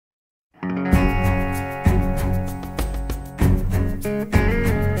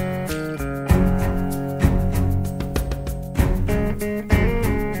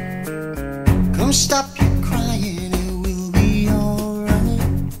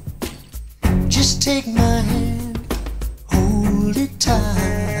take my hand, hold it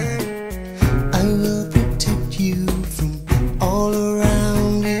tight. I will protect you from all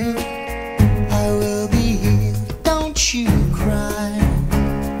around you. I will be here, don't you cry.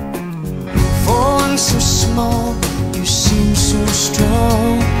 For one so small, you seem so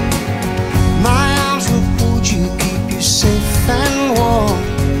strong. My arms will hold you, keep you safe and warm.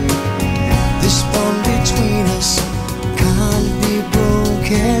 This bond between us can't be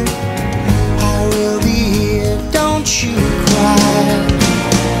broken. I will be here, don't you cry.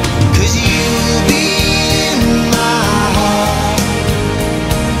 'Cause you'll be in my heart.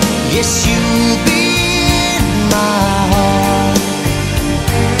 Yes, you'll be in my heart.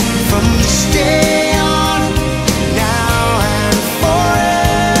 From this day on, now and forevermore.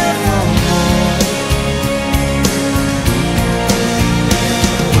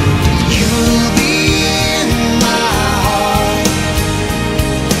 You'll be in my heart.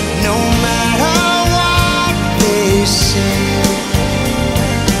 No matter what they say,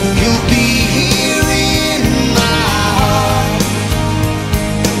 you'll be here in my heart,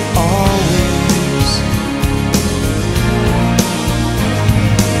 always.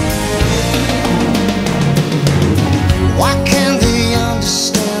 Why can't they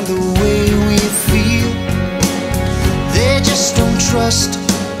understand the way we feel? They just don't trust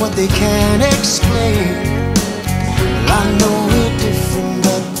what they can't explain. I know we're different,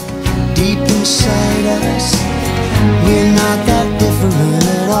 but deep inside us, we're not that different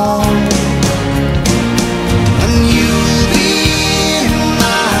at all. And you'll be in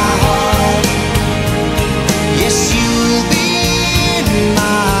my heart. Yes, you'll be in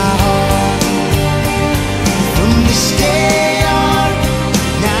my heart. From this day on,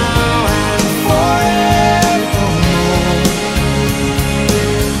 now and forevermore.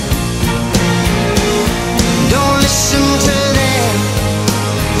 Don't listen to them,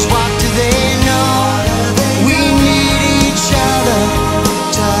 'cause what do they know? We need each other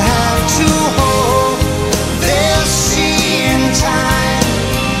to have to hold. They'll see in time,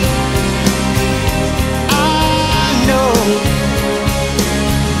 I know.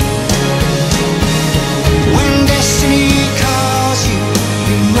 When destiny calls you,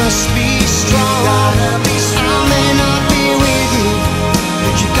 you must be strong. I may not be with you,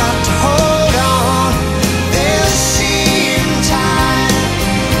 but you got to hold on. They'll see in time,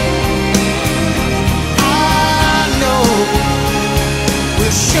 I know.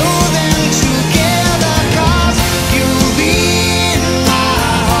 We'll show them together, 'cause you'll be in my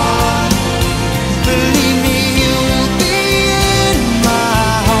heart. Believe me, you'll be in my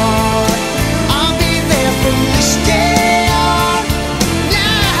heart. I'll be there from this day on,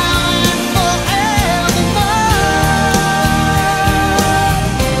 now and forevermore.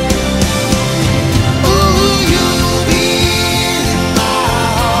 Ooh, you'll be in my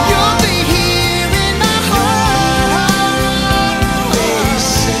heart. You'll be here in my heart. They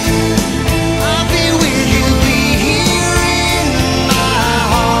say I'll be with you, be here in my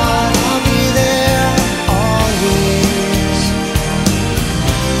heart. I'll be there always,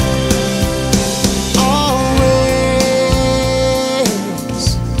 always.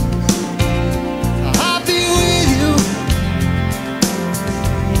 I'll be with you,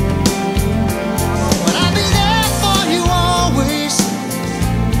 but I'll be there for you always,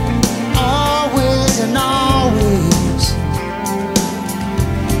 always and always.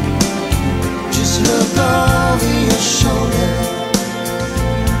 Just look over your shoulder.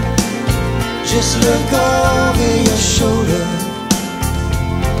 Just look over your shoulder.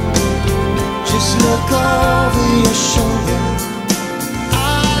 Just look over your shoulder.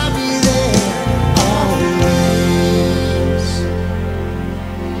 I'll be there always.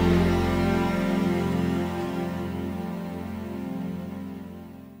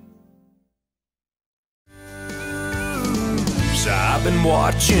 So I've been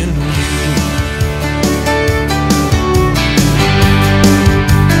watching you.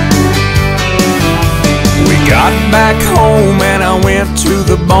 We got back home and I went to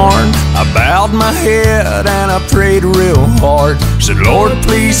the barn. I bowed my head and I prayed real hard. Said, Lord,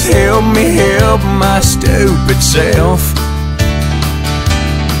 please help me help my stupid self.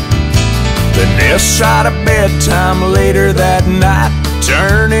 Then inside of bedtime later that night,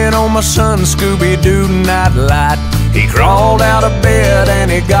 turning on my son's Scooby-Doo nightlight. He crawled out of bed and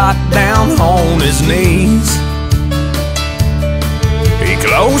he got down on his knees. He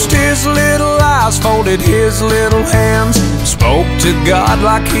closed his little eyes, folded his little hands, spoke to God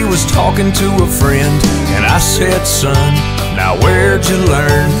like he was talking to a friend. And I said, son, now where'd you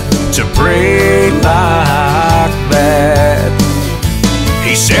learn to pray like that?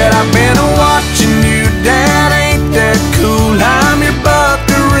 He said, I've been watching you, Dad, ain't that cool? I'm your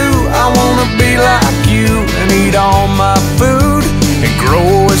buckaroo, I wanna be like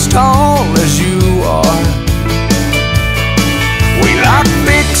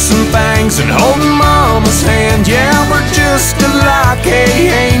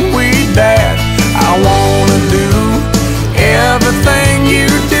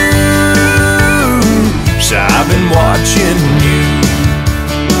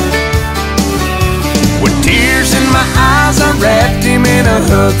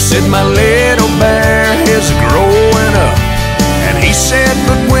truck. Said my little bear is growing up. And he said,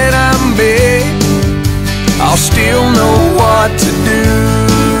 but when I'm big, I'll still know what to do.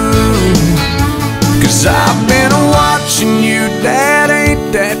 'Cause I've been watching you, Dad,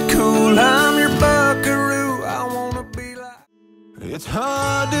 ain't that cool? I'm your buckaroo, I wanna be like. It's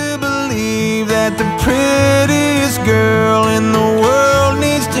hard to believe that the prettiest girl in the world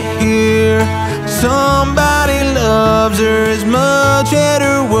needs to hear somebody loves her as much at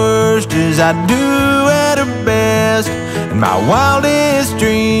her worst as I do at her best. In my wildest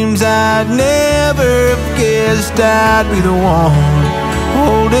dreams, I'd never have guessed I'd be the one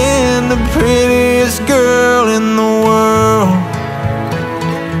holding the prettiest girl in the world.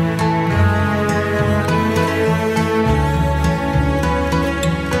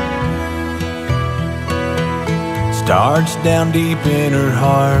 Starts down deep in her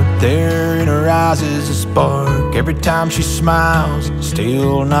heart, there in her eyes is a spark. Every time she smiles,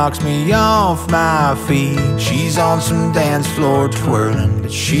 still knocks me off my feet. She's on some dance floor twirling,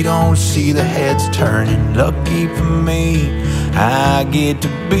 but she don't see the heads turning. Lucky for me, I get to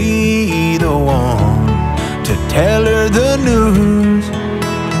be the one to tell her the news.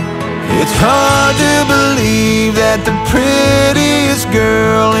 It's hard to believe that the prettiest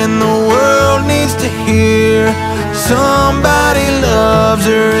girl in the world needs to hear somebody loves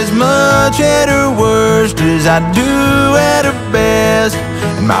her as much at her worst as I do at her best.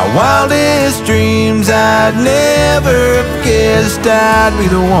 In my wildest dreams, I'd never have guessed I'd be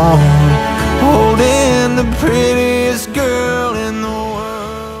the one holding the prettiest girl in the world.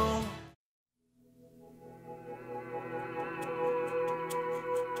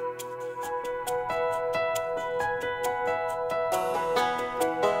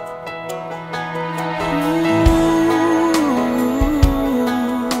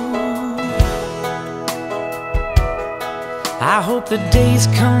 I hope the days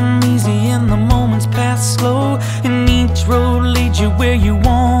come easy and the moments pass slow, and each road leads you where you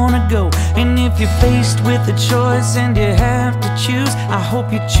wanna go. And if you're faced with a choice and you have to choose, I hope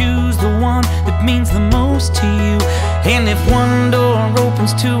you choose the one that means the most to you. And if one door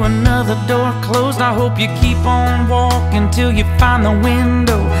opens to another door closed, I hope you keep on walking till you find the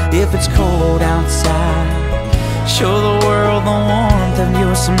window. If it's cold outside, show the world the warmth of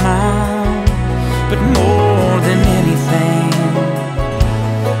your smile. But more than anything,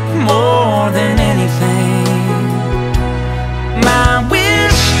 more than anything, my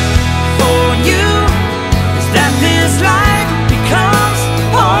wish for you is that this life becomes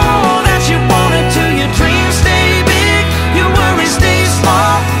all that you want it to. Your dreams stay big, your worries stay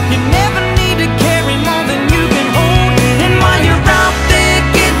small. You never need to carry more than you can hold. And while you're out there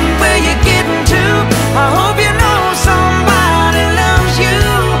getting where you're getting to, I hope you know somebody loves you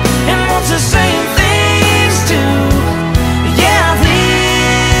and wants the same things too. Yeah,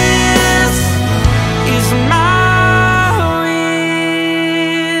 this is my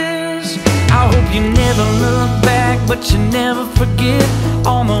wish. I hope you never look back, but you never forget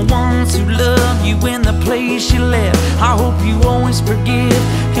all the ones who love you in the place you left. I hope you always forgive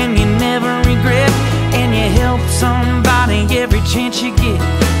and you never regret, and you help somebody every chance you get.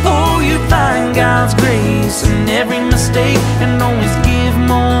 Oh, you find God's grace in every mistake, and always give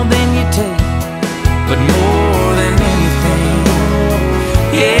more than you take. But more